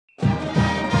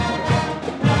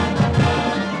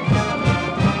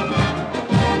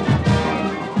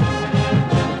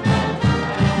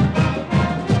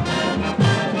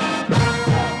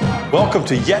Welcome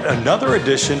to yet another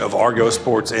edition of Argo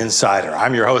Sports Insider.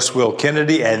 I'm your host, Will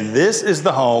Kennedy, and this is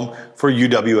the home for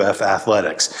UWF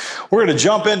Athletics. We're going to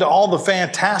jump into all the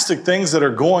fantastic things that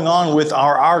are going on with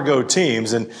our Argo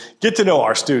teams and get to know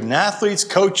our student athletes,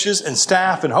 coaches, and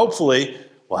staff, and hopefully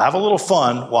we'll have a little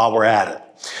fun while we're at it.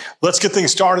 Let's get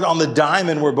things started on the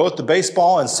diamond, where both the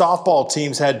baseball and softball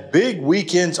teams had big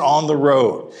weekends on the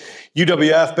road.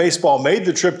 UWF baseball made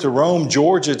the trip to Rome,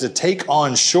 Georgia to take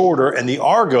on Shorter, and the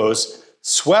Argos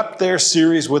swept their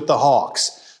series with the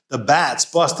Hawks. The Bats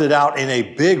busted out in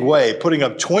a big way, putting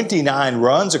up 29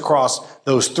 runs across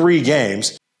those 3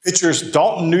 games. Pitchers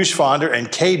Dalton Neuschwander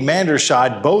and Cade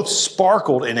Manderscheid both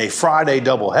sparkled in a Friday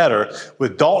doubleheader,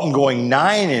 with Dalton going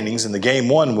 9 innings in the Game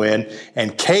 1 win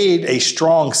and Cade a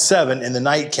strong 7 in the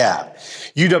nightcap.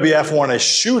 UWF won a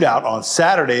shootout on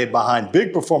Saturday behind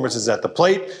big performances at the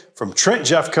plate from Trent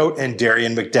Jeffcoat and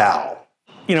Darian McDowell.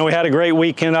 You know, we had a great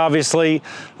weekend, obviously,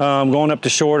 going up to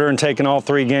Shorter and taking all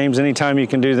 3 games. Anytime you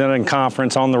can do that in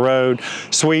conference, on the road,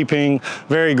 sweeping,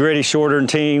 very gritty Shorter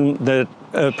team that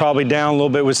probably down a little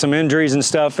bit with some injuries and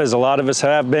stuff, as a lot of us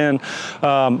have been.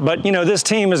 But, you know, this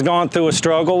team has gone through a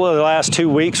struggle the last 2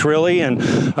 weeks, really, and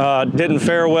didn't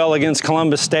fare well against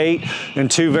Columbus State in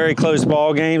 2 very close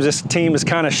ball games. This team has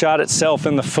kind of shot itself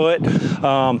in the foot.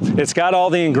 It's got all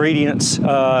the ingredients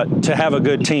to have a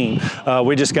good team.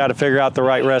 We just got to figure out the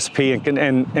right recipe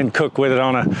and cook with it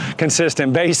on a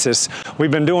consistent basis.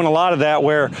 We've been doing a lot of that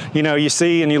where, you know, you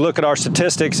see and you look at our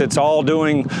statistics, it's all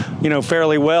doing, you know,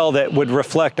 fairly well that would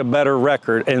reflect a better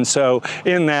record. And so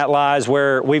in that lies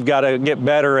where we've got to get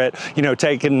better at, you know,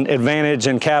 taking advantage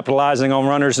and capitalizing on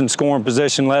runners in scoring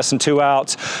position, less than 2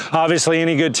 outs. Obviously,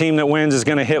 any good team that wins is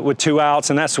going to hit with 2 outs,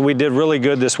 and that's what we did really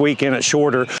good this weekend at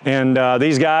Shorter. And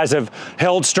these guys have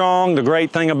held strong. The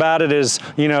great thing about it is,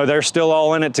 you know, they're still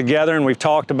all in it together, and we've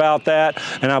talked about that.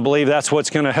 And I believe that's what's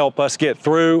going to help us get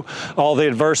through all the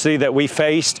adversity that we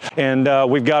faced. And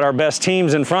we've got our best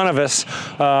teams in front of us,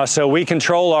 so we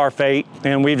control our fate.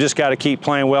 And we've just got to keep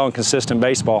playing well and consistent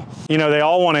baseball. You know, they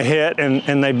all want to hit,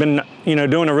 and they've been, you know,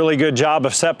 doing a really good job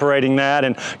of separating that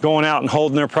and going out and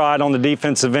holding their pride on the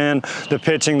defensive end. The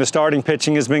pitching, the starting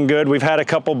pitching has been good. We've had a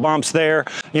couple bumps there,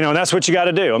 you know, and that's what you got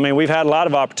to do. I mean, we've had a lot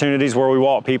of opportunities where we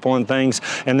walked people and things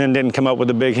and then didn't come up with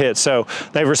a big hit. So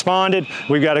they've responded.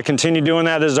 We've got to continue doing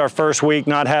that. This is our first week,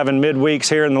 not having midweeks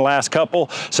here in the last couple.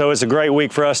 So it's a great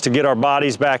week for us to get our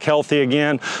bodies back healthy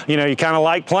again. You know, you kind of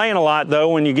like playing a lot, though,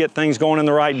 when you get things going in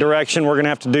the right direction. We're going to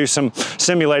have to do some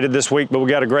simulated this week, but we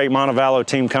got a great Montevallo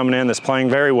team coming in that's playing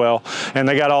very well, and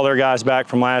they got all their guys back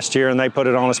from last year, and they put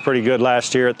it on us pretty good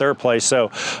last year at their place.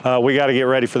 So we got to get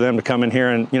ready for them to come in here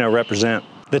and, you know, represent.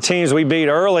 The teams we beat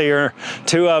earlier,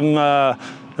 2 of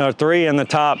them 3 in the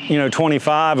top, you know,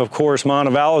 25. Of course,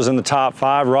 Montevallo's in the top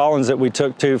 5. Rollins, that we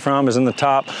took 2 from, is in the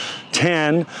top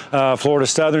 10. Florida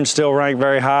Southern still ranked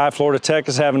very high. Florida Tech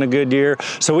is having a good year.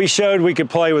 So we showed we could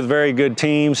play with very good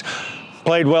teams.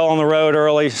 Played well on the road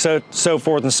early, so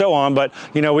forth and so on. But,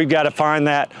 you know, we've got to find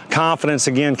that confidence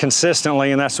again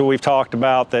consistently, and that's what we've talked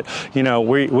about, that, you know,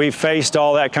 we've faced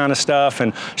all that kind of stuff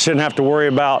and shouldn't have to worry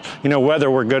about, you know, whether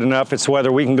we're good enough. It's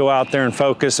whether we can go out there and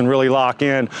focus and really lock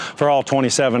in for all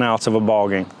 27 outs of a ball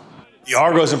game. The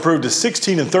Argos improved to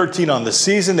 16-13 on the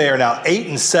season. They are now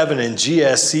 8-7 in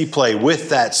GSC play with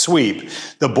that sweep.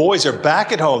 The boys are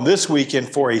back at home this weekend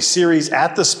for a series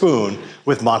at the Spoon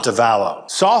with Montevallo.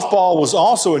 Softball was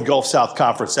also in Gulf South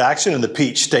Conference action in the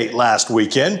Peach State last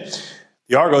weekend.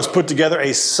 The Argos put together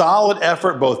a solid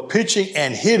effort, both pitching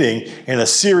and hitting, in a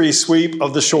series sweep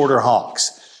of the Shorter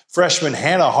Hawks. Freshman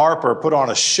Hannah Harper put on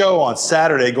a show on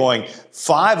Saturday, going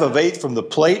 5 of 8 from the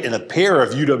plate in a pair of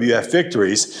UWF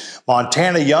victories.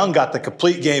 Montana Young got the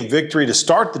complete game victory to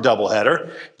start the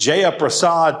doubleheader. Jaya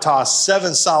Prasad tossed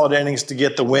 7 solid innings to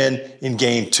get the win in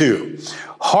Game 2.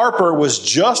 Harper was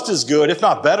just as good, if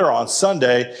not better, on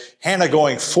Sunday. Hannah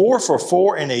going 4 for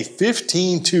 4 in a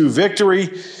 15-2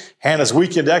 victory. Hannah's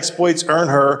weekend exploits earn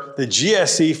her the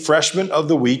GSC Freshman of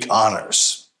the Week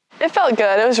honors. It felt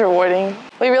good. It was rewarding.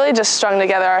 We really just strung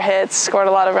together our hits, scored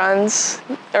a lot of runs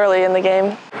early in the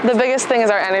game. The biggest thing is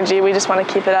our energy. We just want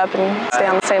to keep it up and stay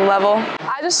on the same level.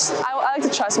 I like to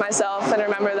trust myself and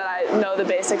remember that I know the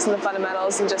basics and the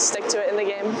fundamentals and just stick to it in the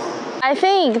game. I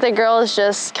think the girls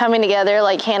just coming together,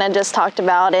 like Hannah just talked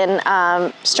about,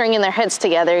 and stringing their hits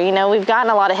together. You know, we've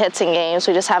gotten a lot of hits in games.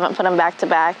 We just haven't put them back to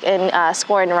back and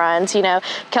scoring runs. You know,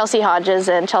 Kelsey Hodges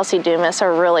and Chelsea Dumas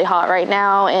are really hot right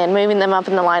now, and moving them up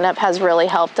in the lineup has really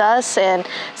helped us. And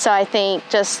so I think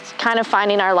just kind of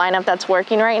finding our lineup that's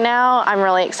working right now, I'm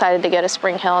really excited to go to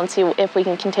Spring Hill and see if we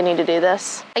can continue to do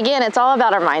this. Again, it's all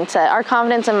about our mindset, our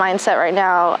confidence and mindset right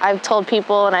now. I've told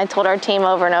people and I told our team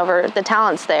over and over, the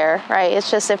talent's there. Right?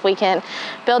 It's just if we can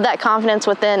build that confidence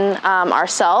within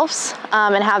ourselves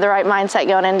and have the right mindset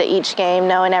going into each game,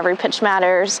 knowing every pitch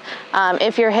matters,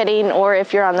 if you're hitting or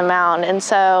if you're on the mound. And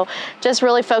so just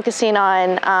really focusing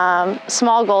on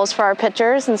small goals for our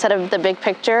pitchers instead of the big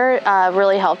picture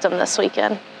really helped them this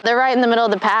weekend. They're right in the middle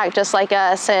of the pack, just like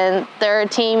us, and they're a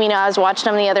team, you know, I was watching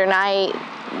them the other night.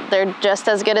 They're just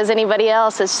as good as anybody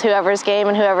else. It's whoever's game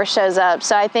and whoever shows up.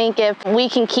 So I think if we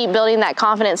can keep building that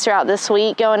confidence throughout this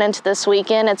week, going into this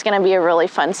weekend, it's going to be a really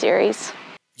fun series.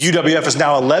 UWF is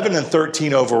now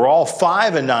 11-13 overall,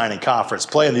 5-9 in conference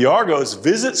play, and the Argos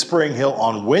visit Spring Hill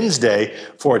on Wednesday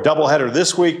for a doubleheader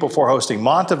this week before hosting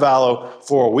Montevallo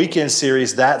for a weekend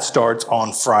series that starts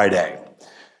on Friday.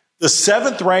 The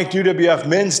 7th-ranked UWF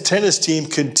men's tennis team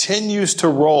continues to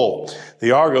roll. The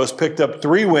Argos picked up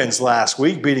 3 wins last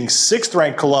week, beating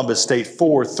 6th-ranked Columbus State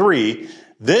 4-3,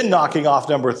 then knocking off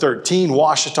number 13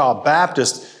 Washita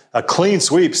Baptist, a clean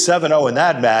sweep 7-0 in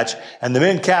that match, and the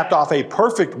men capped off a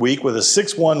perfect week with a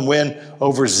 6-1 win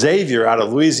over Xavier out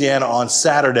of Louisiana on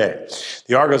Saturday.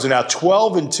 The Argos are now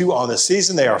 12-2 on the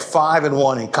season. They are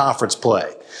 5-1 in conference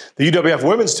play. The UWF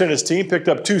women's tennis team picked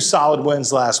up 2 solid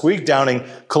wins last week, downing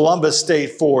Columbus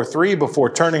State 4-3 before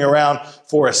turning around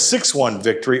for a 6-1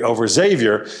 victory over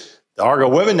Xavier. The Argo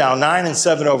women now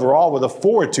 9-7 overall with a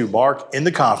 4-2 mark in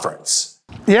the conference.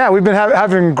 Yeah, we've been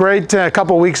having a great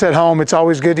couple weeks at home. It's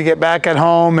always good to get back at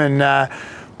home and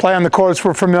play on the courts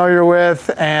we're familiar with.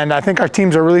 And I think our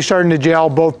teams are really starting to gel.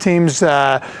 Both teams,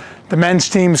 the men's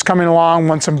team's coming along,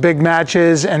 won some big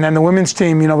matches. And then the women's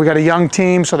team, you know, we got a young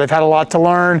team, so they've had a lot to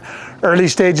learn. Early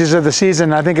stages of the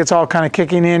season, I think it's all kind of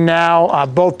kicking in now.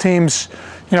 Both teams,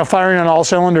 you know, firing on all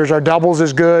cylinders. Our doubles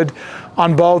is good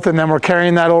on both, and then we're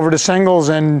carrying that over to singles.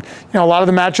 And you know, a lot of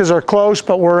the matches are close,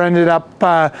 but we're ending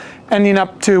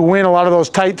up to win a lot of those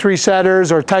tight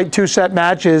 3-setters or tight 2-set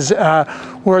matches.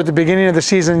 Where at the beginning of the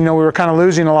season, you know, we were kind of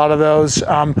losing a lot of those.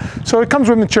 So it comes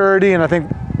with maturity, and I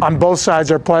think on both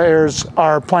sides, our players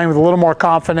are playing with a little more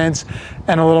confidence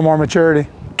and a little more maturity.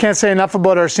 Can't say enough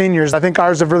about our seniors. I think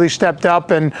ours have really stepped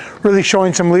up and really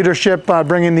showing some leadership,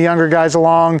 bringing the younger guys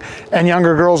along and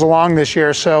younger girls along this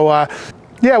year. So.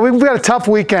 Yeah, we've got a tough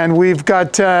weekend. We've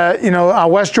got,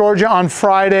 West Georgia on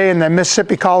Friday, and then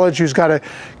Mississippi College, who's got a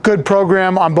good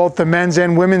program on both the men's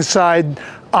and women's side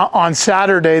on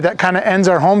Saturday. That kind of ends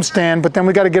our homestand, but then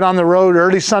we got to get on the road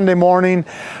early Sunday morning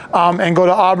and go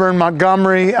to Auburn,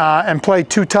 Montgomery, and play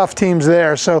 2 tough teams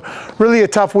there. So really a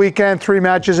tough weekend, 3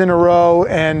 matches in a row,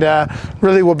 and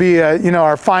really will be,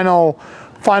 our final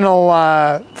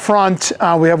front.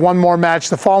 We have 1 more match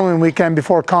the following weekend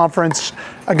before conference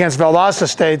against Valdosta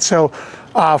State. So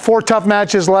 4 tough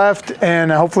matches left,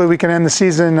 and hopefully we can end the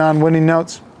season on winning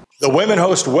notes. The women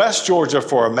host West Georgia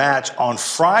for a match on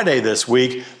Friday this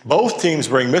week. Both teams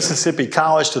bring Mississippi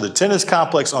College to the tennis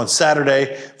complex on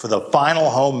Saturday for the final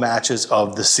home matches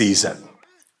of the season.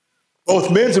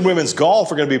 Both men's and women's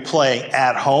golf are going to be playing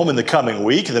at home in the coming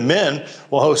week. The men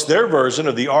will host their version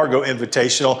of the Argo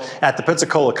Invitational at the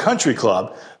Pensacola Country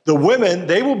Club. The women,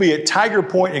 they will be at Tiger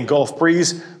Point and Gulf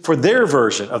Breeze for their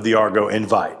version of the Argo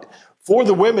Invite. For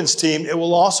the women's team, it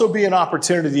will also be an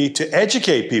opportunity to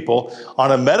educate people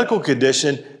on a medical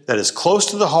condition that is close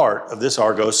to the heart of this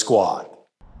Argo squad.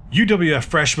 UWF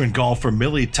freshman golfer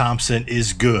Millie Thompson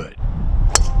is good.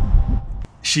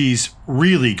 She's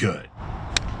really good.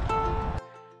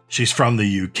 She's from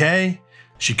the UK.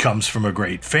 She comes from a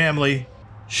great family.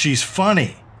 She's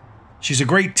funny. She's a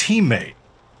great teammate.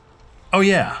 Oh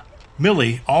yeah,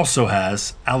 Millie also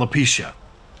has alopecia.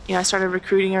 You know, I started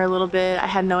recruiting her a little bit. I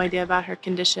had no idea about her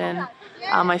condition.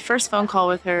 My first phone call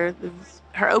with her,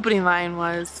 her opening line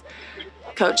was,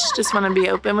 "Coach, just want to be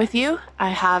open with you. I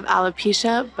have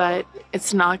alopecia, but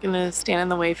it's not going to stand in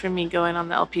the way for me going on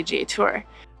the LPGA Tour."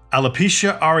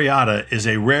 Alopecia areata is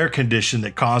a rare condition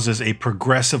that causes a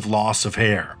progressive loss of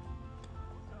hair.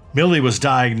 Millie was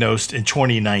diagnosed in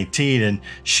 2019, and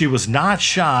she was not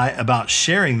shy about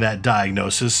sharing that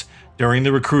diagnosis during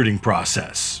the recruiting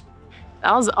process.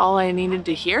 That was all I needed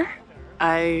to hear.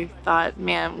 I thought,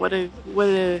 man, what a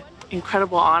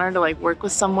incredible honor to work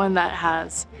with someone that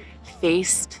has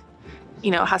faced,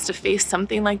 has to face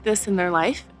something like this in their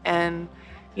life. And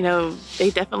you know, they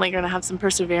definitely are going to have some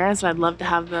perseverance, and I'd love to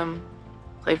have them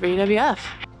play for UWF.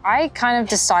 I kind of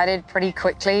decided pretty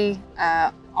quickly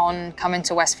on coming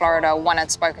to West Florida when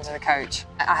I'd spoken to the coach.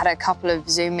 I had a couple of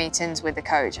Zoom meetings with the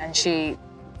coach, and she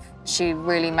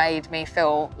really made me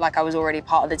feel like I was already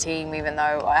part of the team, even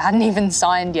though I hadn't even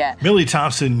signed yet. Millie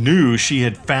Thompson knew she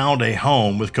had found a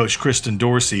home with Coach Kristen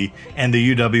Dorsey and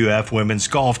the UWF women's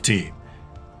golf team,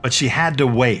 but she had to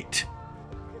wait.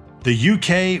 The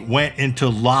UK went into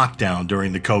lockdown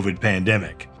during the COVID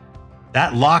pandemic.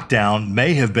 That lockdown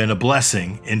may have been a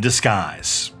blessing in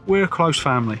disguise. We're a close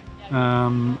family,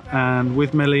 and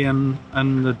with Millie and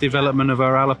the development of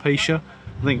her alopecia,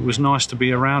 I think it was nice to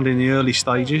be around in the early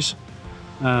stages,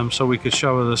 so we could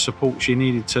show her the support she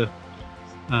needed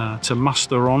to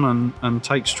muster on and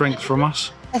take strength from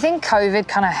us. I think COVID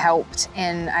kind of helped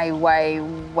in a way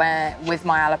where, with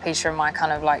my alopecia and my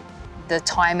kind of like the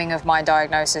timing of my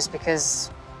diagnosis, because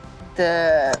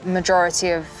the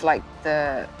majority of like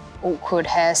the awkward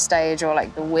hair stage or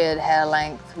like the weird hair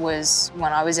length was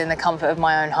when I was in the comfort of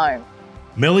my own home.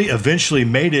 Millie eventually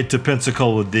made it to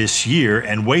Pensacola this year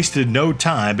and wasted no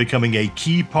time becoming a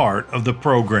key part of the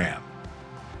program.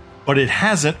 But it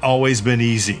hasn't always been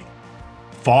easy.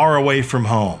 Far away from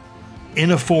home,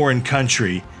 in a foreign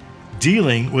country,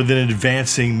 dealing with an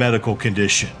advancing medical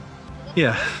condition.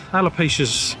 Yeah,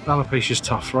 alopecia's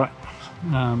tough, right?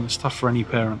 It's tough for any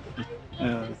parent.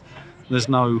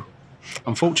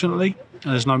 Unfortunately,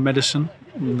 there's no medicine,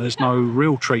 and there's no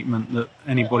real treatment that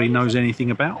anybody knows anything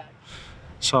about.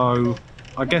 So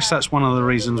I guess that's one of the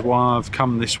reasons why I've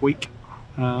come this week,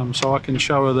 so I can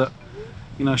show her that,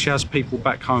 you know, she has people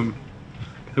back home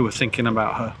who are thinking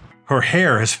about her. Her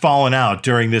hair has fallen out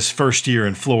during this first year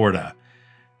in Florida.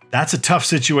 That's a tough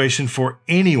situation for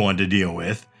anyone to deal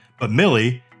with, but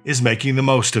Millie is making the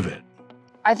most of it.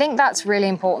 I think that's really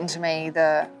important to me,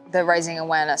 the raising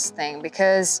awareness thing,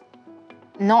 because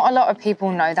not a lot of people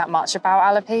know that much about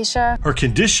alopecia. Her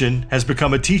condition has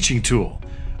become a teaching tool,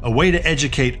 a way to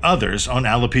educate others on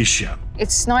alopecia.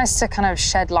 It's nice to kind of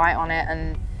shed light on it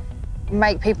and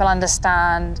make people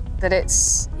understand that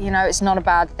it's, you know, it's not a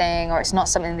bad thing or it's not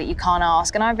something that you can't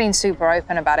ask. And I've been super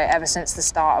open about it ever since the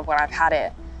start of when I've had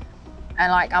it.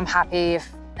 And like, I'm happy if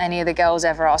any of the girls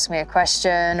ever ask me a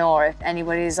question or if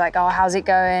anybody's like, oh, how's it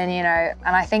going, you know?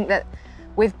 And I think that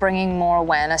with bringing more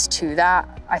awareness to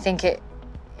that, I think it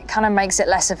kind of makes it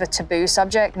less of a taboo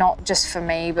subject, not just for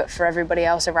me, but for everybody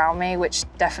else around me, which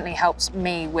definitely helps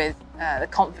me with the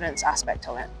confidence aspect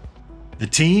of it. The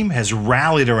team has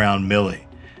rallied around Millie.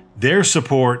 Their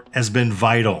support has been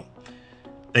vital.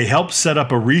 They helped set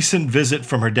up a recent visit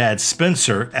from her dad,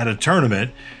 Spencer, at a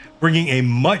tournament, bringing a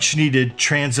much-needed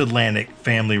transatlantic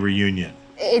family reunion.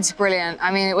 It's brilliant.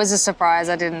 I mean, it was a surprise.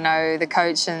 I didn't know. The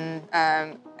coach and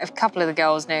a couple of the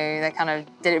girls knew. They kind of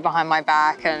did it behind my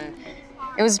back, and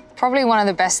it was probably one of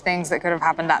the best things that could have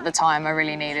happened at the time. I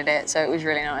really needed it, so it was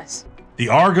really nice. The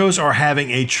Argos are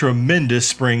having a tremendous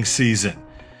spring season.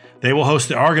 They will host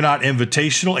the Argonaut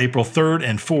Invitational April 3rd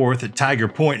and 4th at Tiger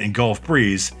Point in Gulf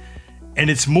Breeze. And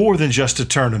it's more than just a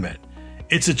tournament.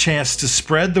 It's a chance to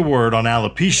spread the word on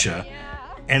alopecia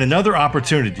and another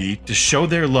opportunity to show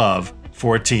their love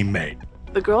for a teammate.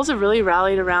 The girls have really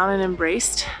rallied around and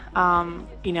embraced,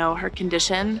 you know, her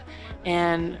condition,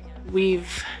 and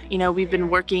we've been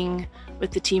working with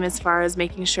the team as far as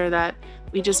making sure that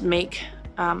we just make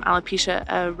alopecia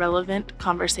a relevant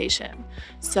conversation.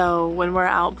 So when we're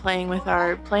out playing with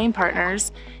our playing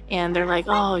partners and they're like,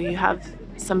 oh, you have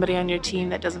somebody on your team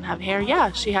that doesn't have hair.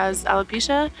 Yeah, she has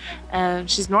alopecia and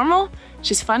she's normal,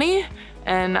 she's funny,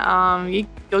 and you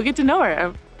go get to know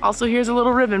her. Also, here's a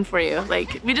little ribbon for you.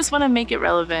 Like, we just want to make it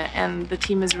relevant, and the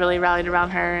team has really rallied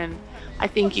around her, and I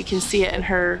think you can see it in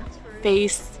her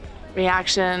face,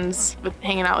 reactions, with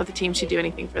hanging out with the team. She'd do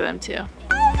anything for them too.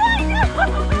 Oh my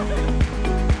God!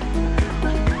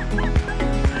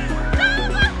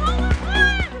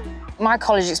 My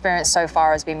college experience so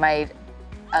far has been made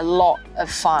a lot of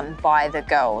fun by the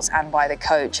girls and by the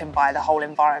coach and by the whole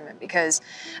environment, because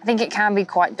I think it can be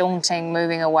quite daunting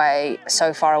moving away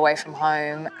so far away from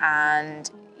home and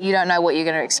you don't know what you're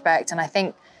going to expect. And I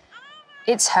think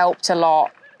it's helped a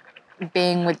lot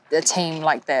being with a team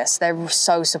like this. They're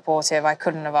so supportive. I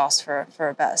couldn't have asked for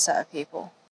a better set of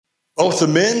people. Both the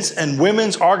men's and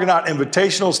women's Argonaut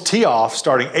Invitationals tee off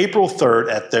starting April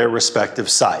 3rd at their respective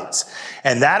sites.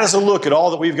 And that is a look at all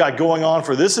that we've got going on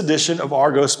for this edition of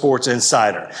Argo Sports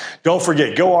Insider. Don't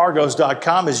forget,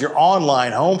 GoArgos.com is your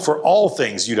online home for all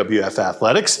things UWF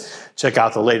athletics. Check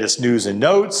out the latest news and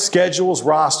notes, schedules,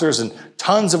 rosters, and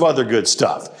tons of other good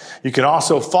stuff. You can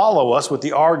also follow us with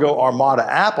the Argo Armada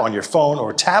app on your phone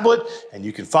or tablet, and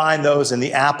you can find those in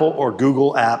the Apple or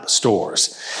Google app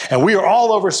stores. And we are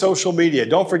all over social media.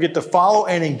 Don't forget to follow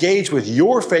and engage with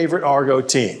your favorite Argo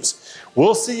teams.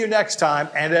 We'll see you next time,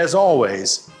 and as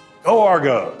always, go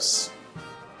Argos!